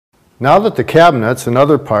Now that the cabinets and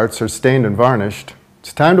other parts are stained and varnished,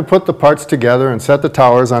 it's time to put the parts together and set the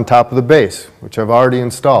towers on top of the base, which I've already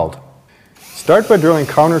installed. Start by drilling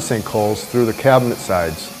countersink holes through the cabinet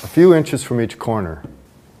sides, a few inches from each corner.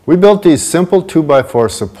 We built these simple 2x4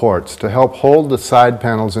 supports to help hold the side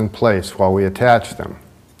panels in place while we attach them.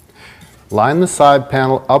 Line the side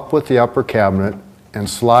panel up with the upper cabinet and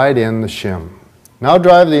slide in the shim. Now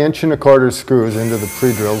drive the 1¼ screws into the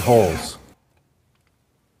pre-drilled holes.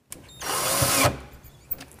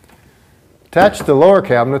 Attach the lower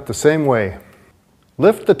cabinet the same way.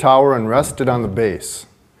 Lift the tower and rest it on the base.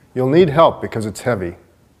 You'll need help because it's heavy.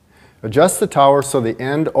 Adjust the tower so the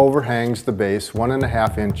end overhangs the base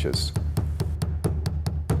 1½ inches.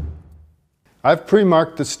 I've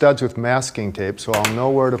pre-marked the studs with masking tape so I'll know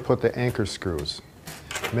where to put the anchor screws.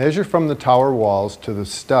 Measure from the tower walls to the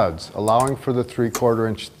studs, allowing for the 3/4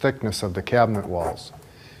 inch thickness of the cabinet walls.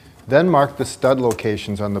 Then mark the stud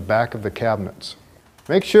locations on the back of the cabinets.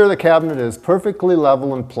 Make sure the cabinet is perfectly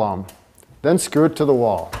level and plumb. Then screw it to the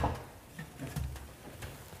wall.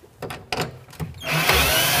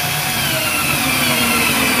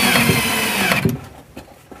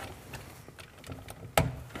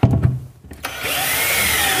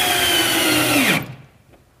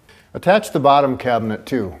 Attach the bottom cabinet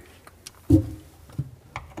too.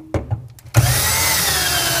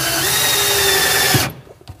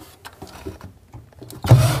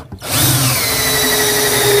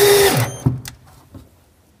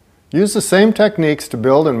 Use the same techniques to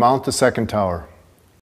build and mount the second tower.